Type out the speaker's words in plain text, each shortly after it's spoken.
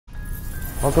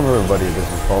Welcome everybody,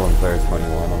 this is Fallen Player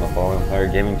 21 on the Fallen Player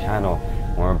Gaming channel.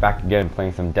 And we're back again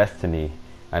playing some Destiny.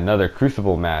 Another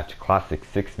Crucible match, classic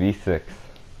 6v6.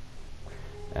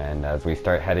 And as we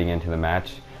start heading into the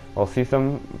match, we'll see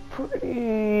some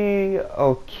pretty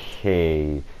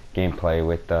okay gameplay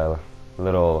with the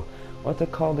little, what's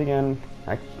it called again?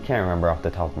 I can't remember off the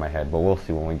top of my head, but we'll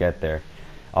see when we get there.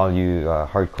 All you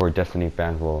hardcore Destiny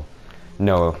fans will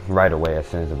know right away as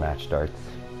soon as the match starts.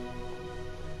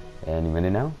 Any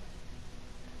minute now.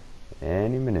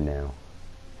 Any minute now.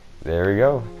 There we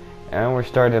go. And we're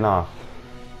starting off.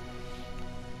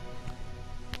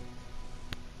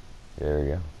 There we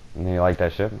go. And you like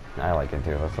that ship? I like it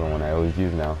too. That's the one I always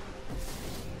use now.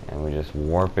 And we just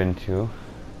warp into.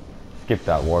 Skip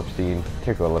that warp scene.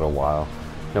 Took a little while.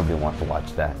 Nobody wants to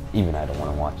watch that. Even I don't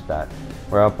want to watch that.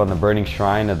 We're up on the burning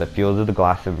shrine of the Fields of the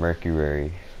Glass of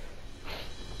Mercury.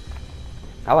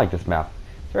 I like this map.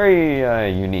 Very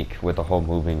unique with the whole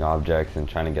moving objects and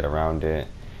trying to get around it.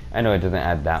 I know it doesn't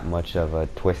add that much of a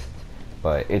twist,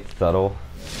 but it's subtle.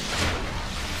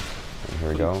 And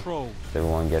here we go.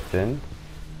 Everyone gets in.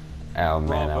 Oh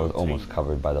man, I was almost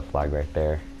covered by the flag right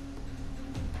there.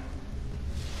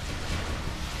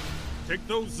 Take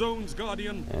those zones,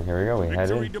 Guardian. And here we go, we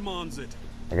head in. Demands it.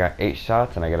 I got 8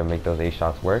 shots and I gotta make those 8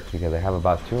 shots work because I have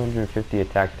about 250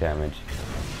 attack damage.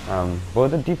 But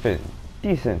with a decent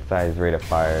sized rate of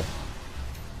fire.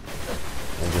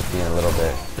 And just being a little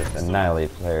bit, just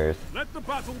annihilate players. Let the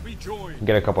battle be joined.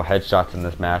 Get a couple headshots in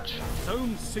this match.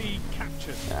 Zone C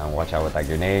captured. And watch out with that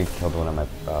grenade. Killed one of my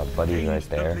buddies right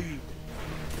there.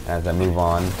 As I move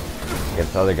on, get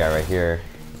this other guy right here.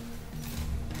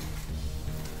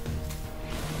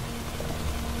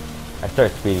 I start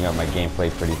speeding up my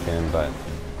gameplay pretty soon, but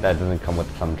that doesn't come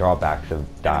with some drawbacks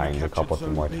of dying a couple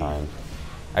more times.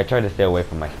 I try to stay away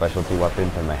from my specialty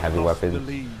weapons and my heavy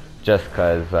weapons, just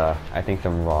because I think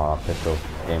some raw pistol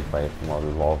gameplay, more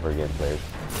revolver gameplay is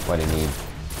what it needs.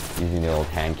 Using the old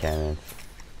hand cannons.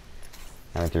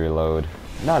 Having to reload.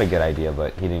 Not a good idea,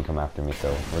 but he didn't come after me,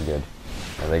 so we're good.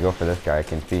 As I go for this guy, I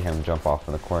can see him jump off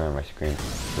in the corner of my screen.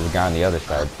 There's a guy on the other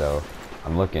side, so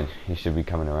I'm looking. He should be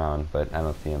coming around, but I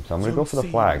don't see him. So I'm going to go for the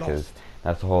flag, because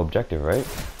that's the whole objective, right?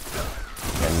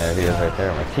 And there he is right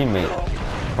there. My teammate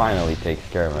finally takes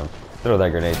care of him. Throw that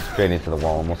grenade straight into the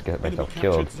wall, almost get myself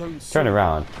killed. Turn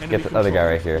around, get the other guy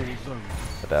right here.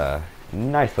 With a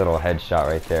nice little headshot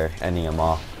right there, ending him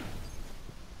off.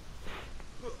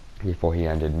 Before he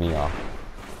ended me off.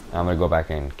 I'm going to go back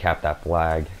and cap that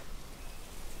flag.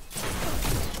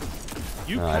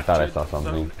 I thought I saw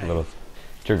something a little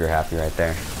trigger happy right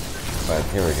there. But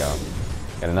here we go.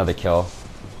 Got another kill.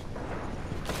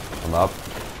 I'm up.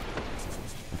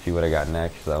 Let's see what I got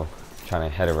next, so trying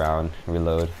to head around,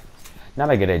 reload. Not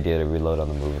a good idea to reload on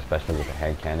the move, especially with a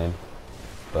hand cannon,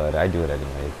 but I do it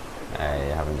anyways.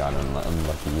 I haven't gotten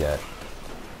unlucky yet.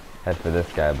 Head for this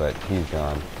guy, but he's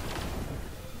gone.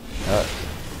 Oh,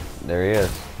 there he is,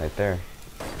 right there.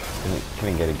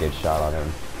 Couldn't get a good shot on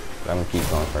him, but I'm gonna keep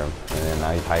going for him. And then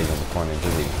now he's hiding in the corner,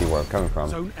 doesn't even see where I'm coming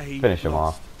from. Finish him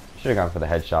off. Should have gone for the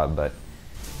headshot, but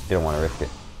didn't want to risk it.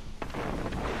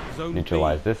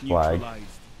 Neutralize this flag.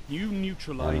 And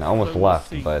I almost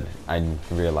left, but I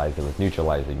realized it was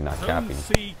neutralizing, not capping.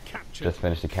 Just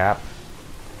finished the cap.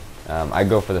 I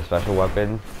go for the special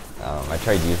weapon. I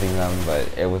tried using them, but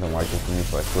it wasn't working for me,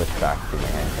 so I switched back to my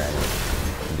hand cannon.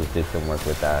 And just did some work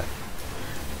with that.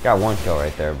 Got one kill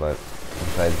right there, but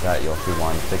besides that, you'll see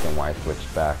why in a second why I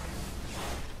switched back.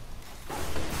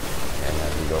 And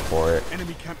as we go for it,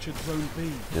 enemy captured zone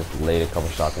B. Just laid a couple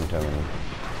shots into him and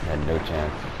had no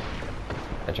chance.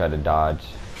 I tried to dodge.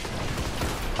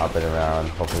 Hopping around,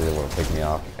 hopefully they won't pick me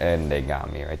off, and they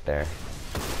got me right there.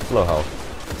 Low health.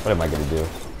 What am I gonna do?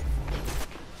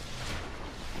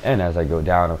 And as I go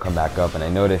down, I'll come back up, and I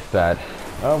notice that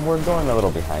we're going a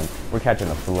little behind. We're catching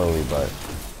up slowly, but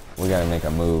we gotta make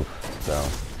a move. So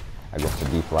I go for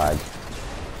B flag.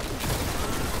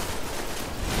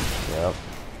 Yep.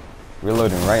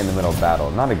 Reloading right in the middle of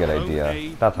battle. Not a good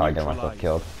idea. That's how I get myself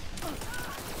killed.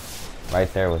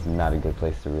 Right there was not a good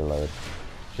place to reload.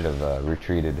 Should have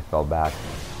retreated, fell back,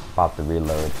 popped the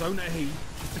reload. Zone A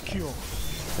secure.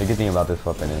 The good thing about this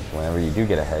weapon is whenever you do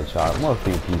get a headshot,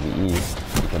 mostly in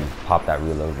PvE, you can pop that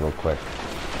reload real quick.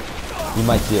 You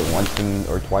might see it once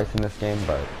or twice in this game,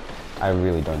 but I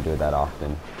really don't do it that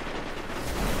often.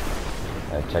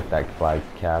 I checked that flag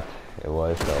capped. It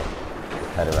was, so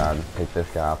head around, pick this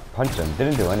guy up, punch him.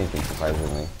 Didn't do anything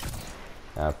surprisingly.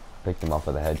 Picked him up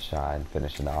with a headshot and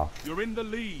finished it off. You're in the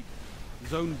lead.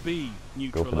 Zone B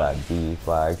neutralized. Go for that B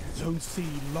flag. Zone C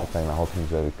locked. I think my whole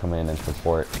team's ready to come in and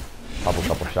support. Pop a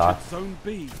couple shots. Zone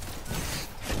B.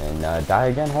 and die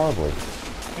again horribly.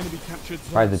 Enemy captured zone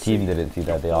Surprised the team C. didn't see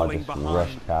You're that. They all falling just behind.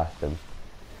 rushed past him.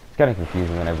 It's kind of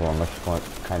confusing when everyone looks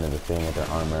kind of the same with their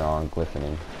armor on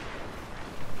glistening.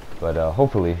 But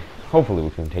hopefully we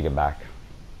can take it back.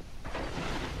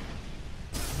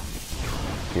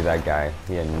 See that guy?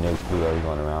 He had no clue I was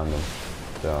going around him.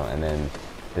 So, and then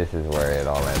this is where it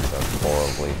all ends up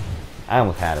horribly. I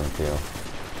almost had him too.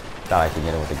 Thought I could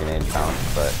get him with a grenade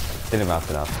bounce, but didn't bounce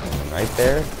enough. And then right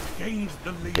there, Gains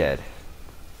the lead. dead.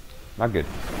 Not good.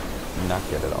 Not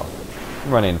good at all.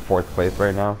 I'm running in 4th place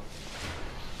right now.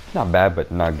 Not bad,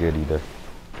 but not good either.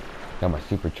 Got my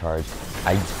supercharged.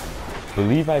 I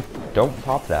believe I don't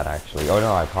pop that actually. Oh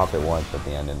no, I pop it once at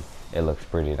the end and it looks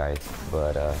pretty nice.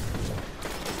 But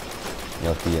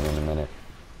you'll see it in a minute.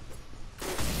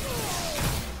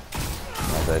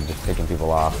 As I'm just picking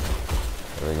people off.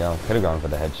 There we go. Could have gone for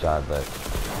the headshot, but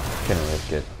couldn't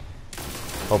risk it.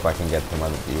 Hope I can get some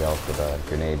other else with a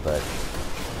grenade, but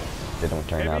didn't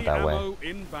turn out that way.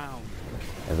 Inbound.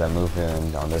 As I move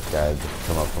in on this guy, just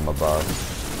come up from above,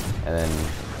 and then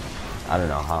I don't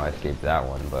know how I escaped that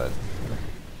one, but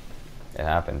it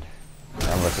happened.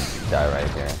 I'm about to die right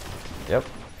here. Yep,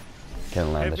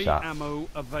 couldn't land the Heavy shot. ammo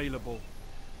available.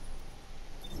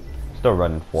 Still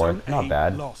running 4th, Zone not A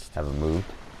bad. lost. Haven't moved,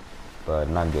 but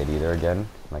not good either. Again,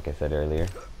 like I said earlier.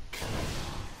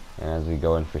 And as we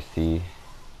go in for C,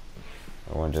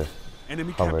 everyone just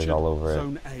Enemy hovers captured all over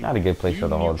zone it. A. Not a good place for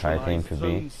the whole entire team neutralized to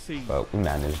zone be, C. but we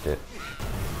managed it.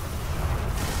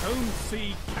 Zone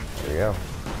C captured. There we go.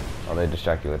 While they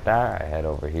distract you with that, I head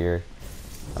over here.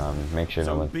 Make sure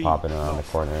no Zone one's B popping around lost.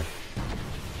 the corner.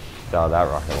 Saw that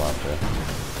rocket launcher.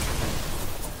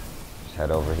 Just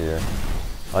head over here.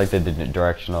 I like the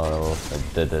directional,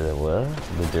 the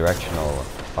directional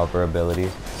upper ability.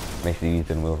 Makes it easy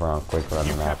to move around quick around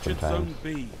the You map captured sometimes. zone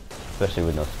B. Especially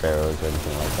with no sparrows or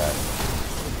anything like that.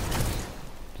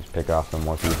 Just pick off some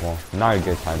more people. Not a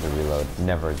good time to reload.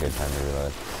 Never a good time to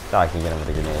reload. Thought I could get him with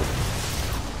a grenade.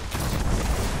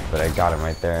 But I got him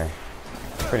right there.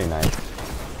 Pretty nice.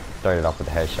 Started off with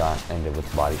a headshot, ended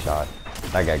with a body shot.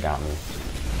 That guy got me.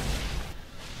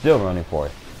 Still running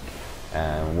 4th.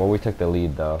 And well, we took the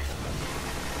lead though.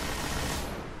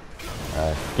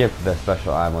 Skip the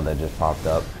special ammo that just popped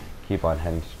up. Keep on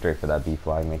heading straight for that B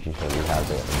flag, making sure we have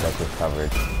the objective covered.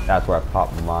 That's where I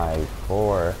popped my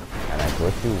core, and I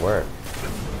go to work.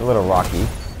 It's a little rocky,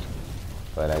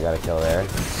 but I got a kill there.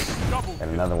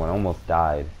 And another one almost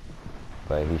died,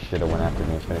 but he should have went after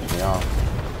me and finished me off.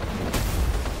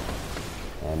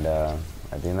 And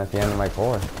I think that's the end of my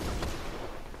core.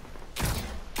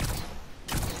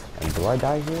 And do I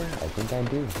die here? I think I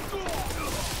do.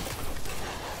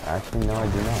 Actually, no, I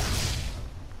do not.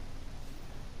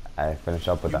 I finished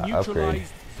up with that upgrade,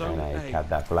 and I capped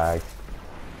that flag.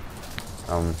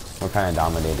 We're kind of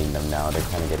dominating them now. They're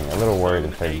kind of getting a little worried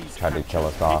and trying to kill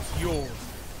us off.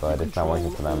 But it's not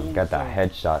working for them. Got that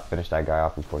headshot, finished that guy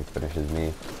off before he finishes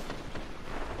me.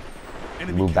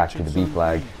 Move back to the B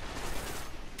flag.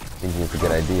 Thinking it's a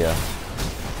good idea.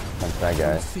 Punch that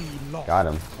guy. Got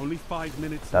him. Only 5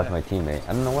 minutes That's left. my teammate.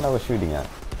 I don't know what I was shooting at.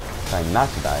 Trying not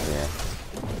to die here.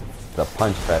 The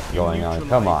punch fest going on.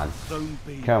 Come on. Zone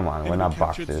B. Come on. We're Enemy not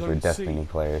captured boxers. zone We're C. Destiny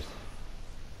players.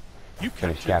 You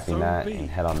Finish captured capping zone that B. and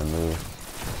head on the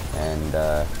move. And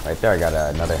right there I got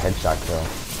another headshot kill.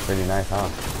 Pretty nice, huh?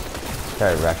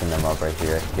 Started racking them up right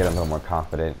here. Get a little more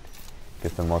confident.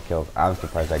 Get some more kills. I'm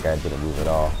surprised that guy didn't move at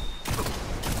all.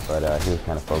 But he was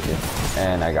kind of focused.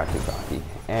 And I got too cocky.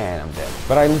 And I'm dead.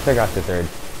 But at least I got to 3rd.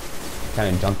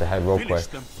 Kind of jumped ahead real quick. Finish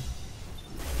them.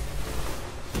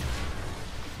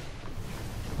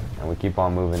 And we keep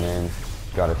on moving in.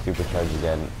 Got a supercharge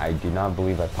again. I do not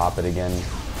believe I pop it again.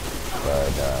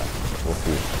 But we'll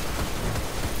see.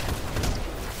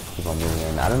 Keep on moving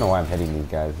in. I don't know why I'm hitting these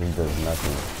guys. This does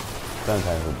nothing.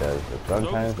 Sometimes it does. But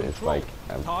sometimes it's like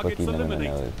I'm flicking them in the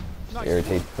nose. It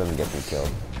irritates them and gets me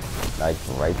killed. Like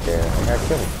right there. I got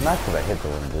killed. Not because I hit the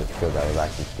one, just because I was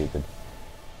acting stupid.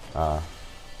 Well,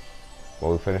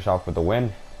 we finish off with the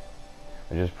win,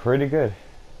 which is pretty good.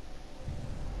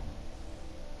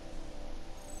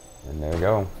 And there we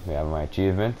go. We have my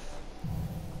achievements.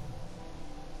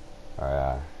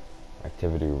 Our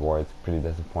activity rewards. Pretty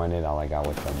disappointed. All I got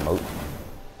was the moat.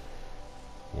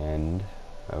 And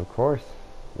of course,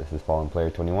 this is Fallen Player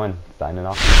 21 signing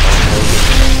off. From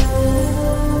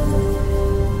Fallen Player.